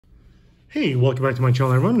Hey, welcome back to my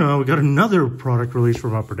channel, everyone. We got another product release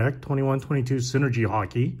from Upper Deck, 21-22 Synergy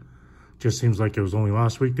Hockey. Just seems like it was only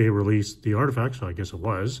last week they released the artifact, so I guess it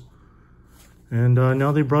was. And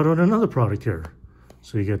now they brought out another product here.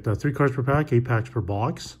 So you get 3 cards per pack, 8 packs per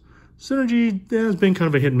box. Synergy has been kind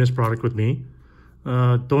of a hit and miss product with me.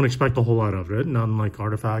 Don't expect a whole lot of it, not like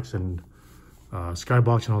artifacts and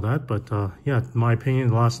Skybox and all that. But yeah, in my opinion,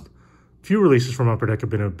 the last few releases from Upper Deck have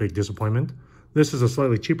been a big disappointment. This is a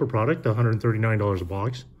slightly cheaper product, $139 a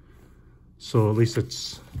box. So at least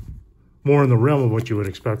it's more in the realm of what you would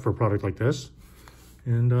expect for a product like this.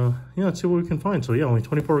 And yeah, let's see what we can find. So yeah, only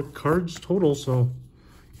 24 cards total. So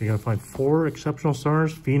you're gonna find 4 exceptional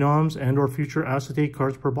stars, phenoms, and or future acetate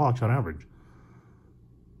cards per box on average.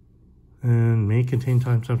 And may contain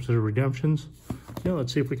time-sensitive redemptions. Yeah,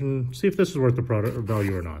 let's see if we can see if this is worth the product or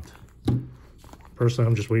value or not. Personally,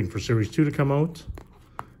 I'm just waiting for Series 2 to come out.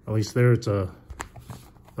 At least there, it's a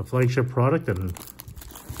flagship product, and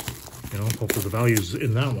you know, hopefully the value's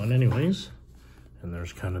in that one anyways. And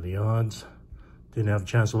there's kind of the odds. Didn't have a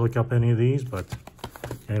chance to look up any of these, but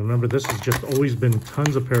and remember, this has just always been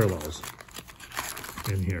tons of parallels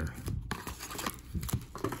in here.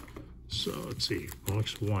 So let's see,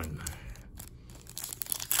 box 1.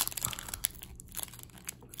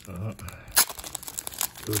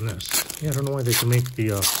 Goodness, yeah, I don't know why they can make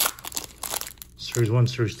the Series 1,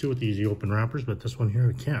 Series 2 with the easy open wrappers, but this one here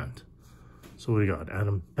we can't. So what do we got?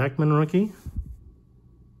 Adam Beckman rookie.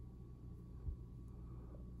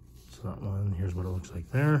 So that one, here's what it looks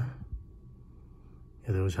like there.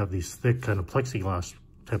 Yeah, they always have these thick kind of plexiglass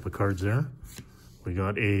type of cards there. We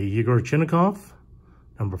got a Yegor Chinnikov,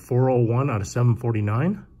 number 401 out of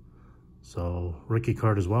 749. So rookie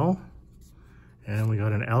card as well. And we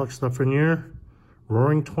got an Alex Lafreniere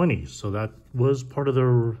Roaring 20s. So that was part of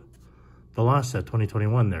the last set,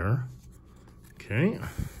 2021 there. Okay.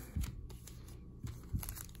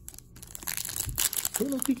 Don't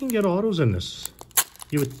know if you can get autos in this.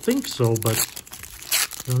 You would think so, but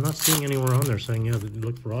you know, I'm not seeing anywhere on there saying, yeah,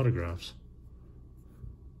 look for autographs.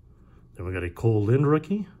 Then we got a Cole Lind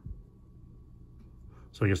rookie.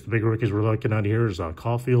 So I guess the big rookies we're looking at here is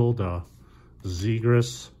Caulfield,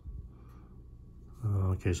 Zegras.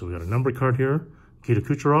 Okay, so we got a number card here. Nikita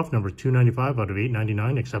Kucherov, number 295 out of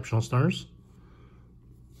 899, exceptional stars.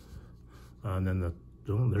 And then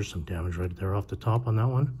there's some damage right there off the top on that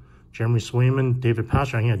one. Jeremy Swayman, David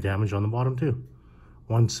Pastrnak, he had damage on the bottom too.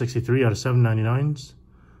 163 out of 799s.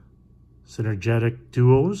 Synergetic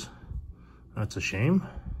duos. That's a shame.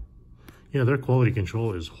 Yeah, their quality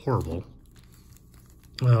control is horrible.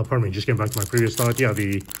 Pardon me, just getting back to my previous thought. Yeah,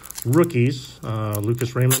 the rookies,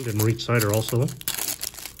 Lucas Raymond and Maurice Sider also.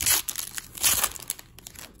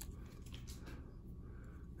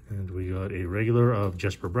 And we got a regular of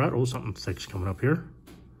Jesper Bratt. Oh, something thick's coming up here.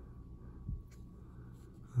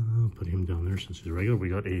 Put him down there since he's a regular. We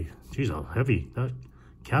got a, geez, a heavy,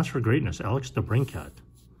 Cast for Greatness, Alex DeBrincat.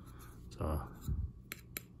 It's a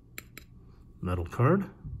metal card.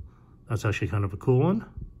 That's actually kind of a cool one.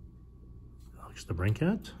 Alex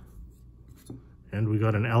DeBrincat. And we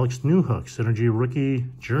got an Alex Newhook, Synergy Rookie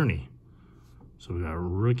Journey. So we got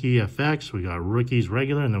Rookie FX, we got Rookies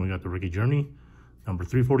Regular, and then we got the Rookie Journey. Number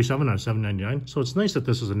 347 out of 799. So it's nice that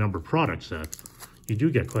this is a numbered product set. You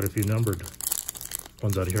do get quite a few numbered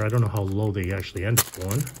ones out of here. I don't know how low they actually end up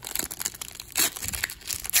going.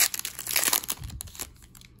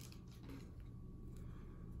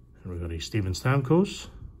 And we got a Steven Stamkos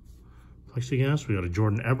plexiglass. We got a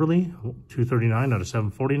Jordan Eberle, 239 out of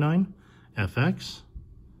 749. FX.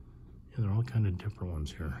 Yeah, they're all kind of different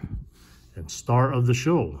ones here. And Star of the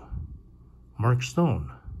Show, Mark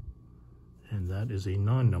Stone. And that is a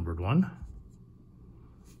non-numbered one.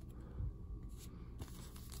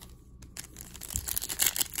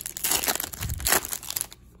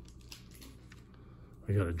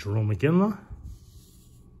 We got a Jerome McGinley.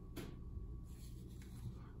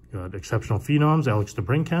 We got Exceptional Phenoms, Alex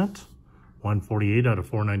DeBrincat, 148 out of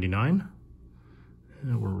 499.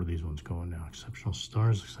 And where were these ones going now? Exceptional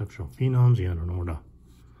Stars, Exceptional Phenoms. Yeah, I don't know where to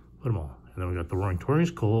put them all. And then we got the Roaring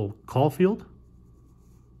Tories, Cole Caulfield.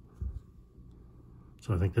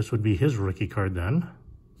 So I think this would be his rookie card then.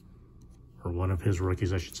 Or one of his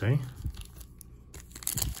rookies, I should say.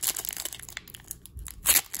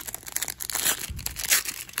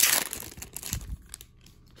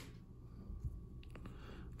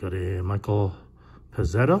 Got a Michael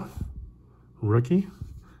Pezzetta rookie.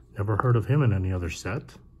 Never heard of him in any other set.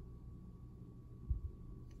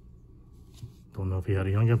 Don't know if he had a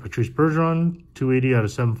young gun. Patrice Bergeron, 280 out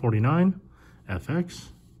of 749. FX.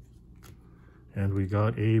 And we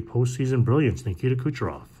got a Postseason Brilliance, Nikita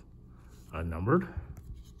Kucherov, numbered.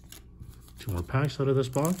 2 more packs out of this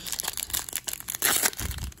box.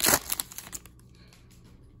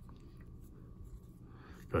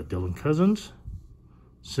 Got Dylan Cousins,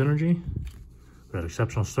 Synergy. We got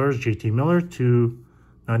Exceptional Stars, JT Miller,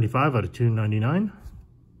 295 out of 299.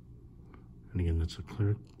 And again, that's a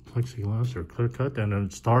clear plexiglass or clear cut. And a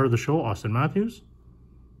star of the show, Austin Matthews.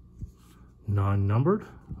 Non-numbered.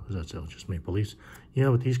 What does that say? Just Maple Leafs. Yeah,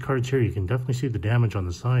 with these cards here, you can definitely see the damage on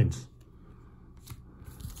the sides.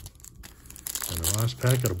 And the last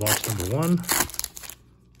pack out of box number 1.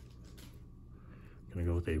 Gonna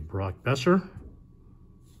go with a Brock Besser.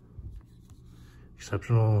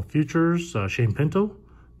 Exceptional Futures, Shane Pinto,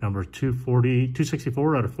 number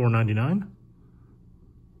 264 out of 499.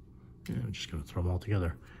 Yeah, I'm just going to throw them all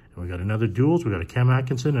together. And we got another duels. We got a Cam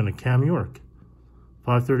Atkinson and a Cam York.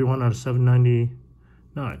 531 out of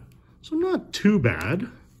 799. So not too bad. At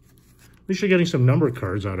least you're getting some number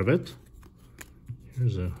cards out of it.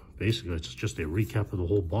 Here's basically, it's just a recap of the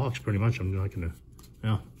whole box pretty much. I'm not going to,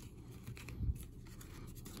 yeah.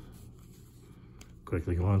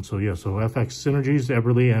 Quickly go on. So yeah, so FX Synergies,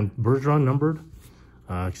 Eberle and Bergeron numbered.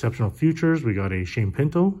 Exceptional Futures, we got a Shane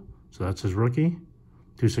Pinto, so that's his rookie.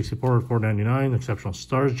 264 at 499. Exceptional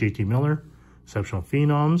Stars, JT Miller. Exceptional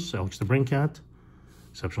Phenoms, Alex DeBrincat.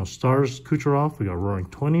 Exceptional Stars, Kucherov. We got Roaring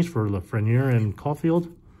 20s for Lafreniere and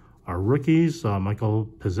Caulfield. Our rookies, Michael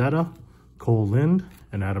Pizzetta, Cole Lind,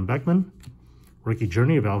 and Adam Beckman. Rookie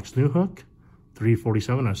Journey of Alex Newhook,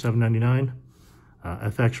 347 out of 799.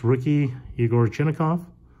 FX rookie Igor Chinnikov,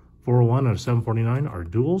 401 out of 749 are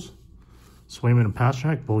duels. Swayman and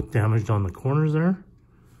Pastrnak, both damaged on the corners there.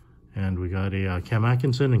 And we got a Cam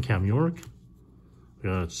Atkinson and Cam York. We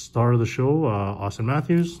got Star of the Show, Austin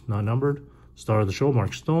Matthews, not numbered. Star of the Show,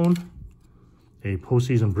 Mark Stone. A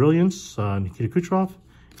Postseason Brilliance, Nikita Kucherov.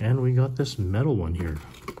 And we got this metal one here.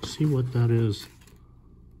 Let's see what that is.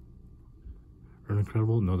 Earn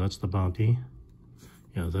Incredible? No, that's the Bounty.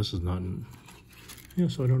 Yeah, this is not... Yeah,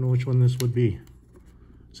 so I don't know which one this would be.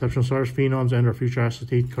 Exceptional Stars, Phenoms, and our Future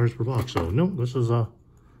Acetate cards per box. So, no, this is,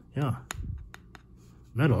 yeah,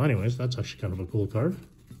 metal. Anyways, that's actually kind of a cool card.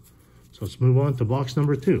 So let's move on to box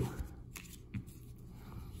number 2.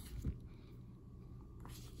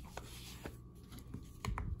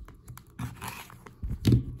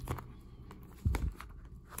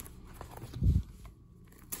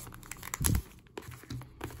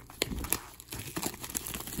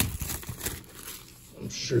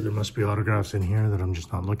 Sure, there must be autographs in here that I'm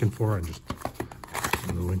just not looking for. I'm just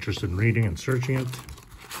no interested in reading and searching it.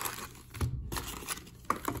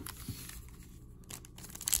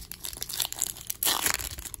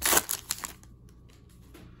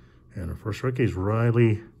 And our first rookie is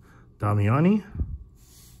Riley Damiani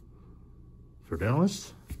for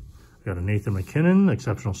Dallas. We got a Nathan McKinnon,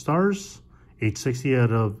 Exceptional Stars, 860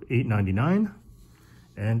 out of 899.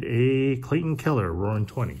 And a Clayton Keller, Roaring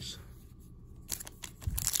 20s.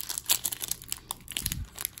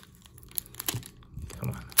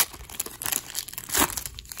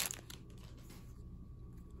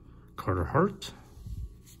 Carter Hart,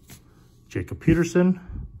 Jacob Peterson,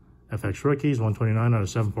 FX Rookies, 129 out of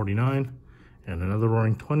 749, and another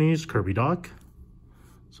Roaring 20s, Kirby Dach.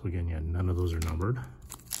 So again, yeah, none of those are numbered.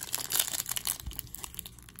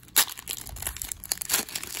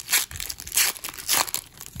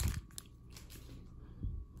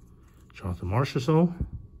 Jonathan Marchessault,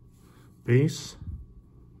 base.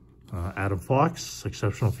 Adam Fox,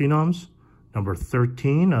 Exceptional Phenoms. Number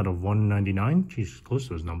 13 out of 199. Geez, close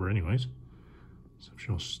to his number anyways.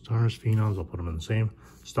 Exceptional Stars, Phenoms. I'll put them in the same.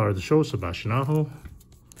 Star of the Show, Sebastian Aho.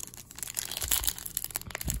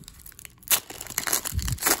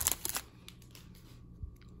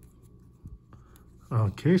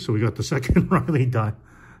 Okay, so we got the second Riley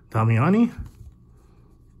Damiani.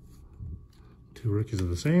 2 rookies of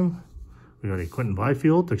the same. We got a Quentin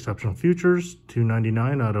Byfield, Exceptional Futures,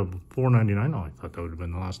 299 out of 499. Oh, I thought that would have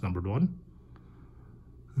been the last numbered one.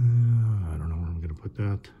 I don't know where I'm going to put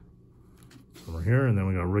that. Somewhere here. And then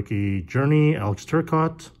we got Rookie Journey, Alex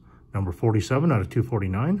Turcotte, number 47 out of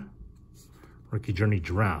 249. Rookie Journey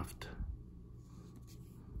Draft.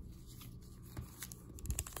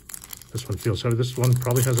 This one feels heavy. This one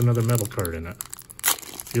probably has another metal card in it.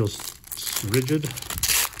 Feels rigid.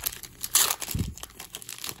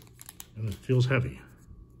 And it feels heavy.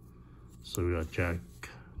 So we got Jack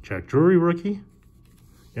Drury rookie.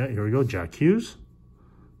 Yeah, here we go. Jack Hughes.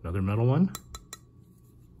 Another metal one.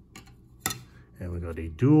 And we got a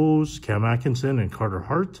duels, Cam Atkinson and Carter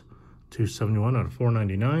Hart, 271 out of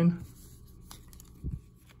 499.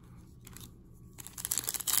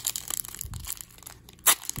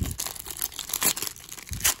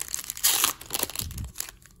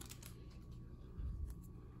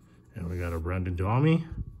 got a Brandon Duami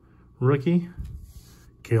rookie.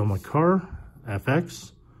 Cale Makar,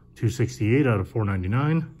 FX, 268 out of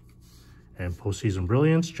 499. And postseason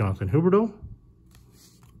brilliance, Jonathan Huberdeau.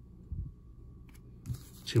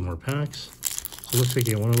 2 more packs. So let's take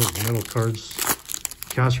one of those metal cards.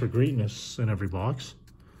 Cast for greatness in every box.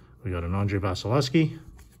 We got an Andre Vasilevsky.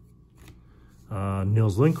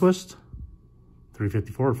 Nils Lindqvist,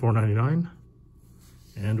 354 at 499.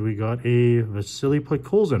 And we got a Vasily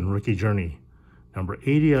Podkolzin rookie journey. Number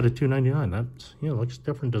 80 out of 299. That, looks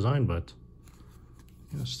different design, but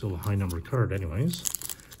still a high number card anyways.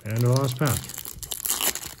 And our last pack.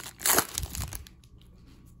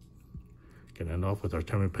 Gonna end off with our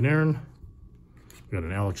Artemi Panarin. We got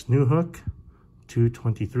an Alex Newhook,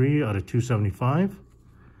 223 out of 275.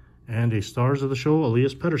 And a Stars of the Show,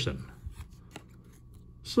 Elias Pettersson.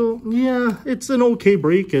 So, yeah, it's an okay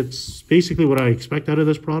break. It's basically what I expect out of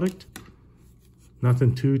this product.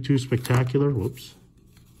 Nothing too spectacular. Whoops.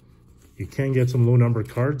 You can get some low number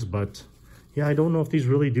cards, but yeah, I don't know if these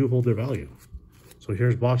really do hold their value. So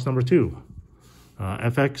here's box number 2.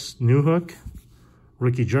 FX Newhook,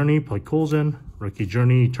 Rookie Journey Podkolzin, Rookie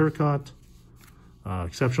Journey Turcotte,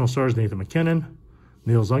 Exceptional Stars Nathan MacKinnon,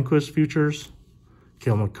 Nils Lundqvist Futures,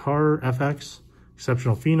 Cale Makar FX,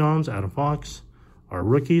 Exceptional Phenoms Adam Fox. Our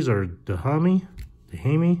rookies are Dehami,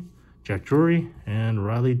 Jack Drury, and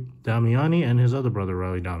Riley Damiani, and his other brother,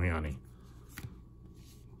 Riley Damiani.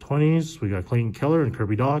 20s, we got Clayton Keller and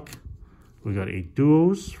Kirby Dach. We got 8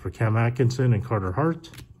 duos for Cam Atkinson and Carter Hart.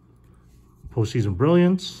 Postseason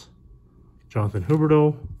Brilliance, Jonathan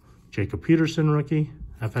Huberdeau, Jacob Peterson rookie,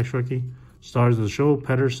 FX rookie. Stars of the Show,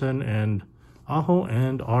 Pettersson and Aho,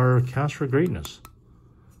 and our Cast for Greatness,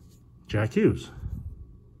 Jack Hughes.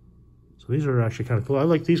 So these are actually kind of cool. I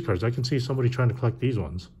like these cards. I can see somebody trying to collect these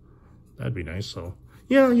ones. That'd be nice. So,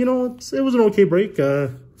 yeah, it was an okay break.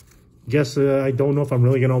 Guess I don't know if I'm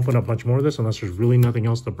really going to open up much more of this unless there's really nothing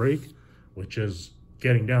else to break, which is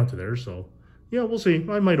getting down to there. So, yeah, we'll see.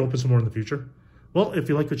 I might open some more in the future. Well, if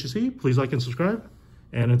you like what you see, please like and subscribe.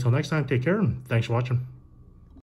 And until next time, take care, and thanks for watching.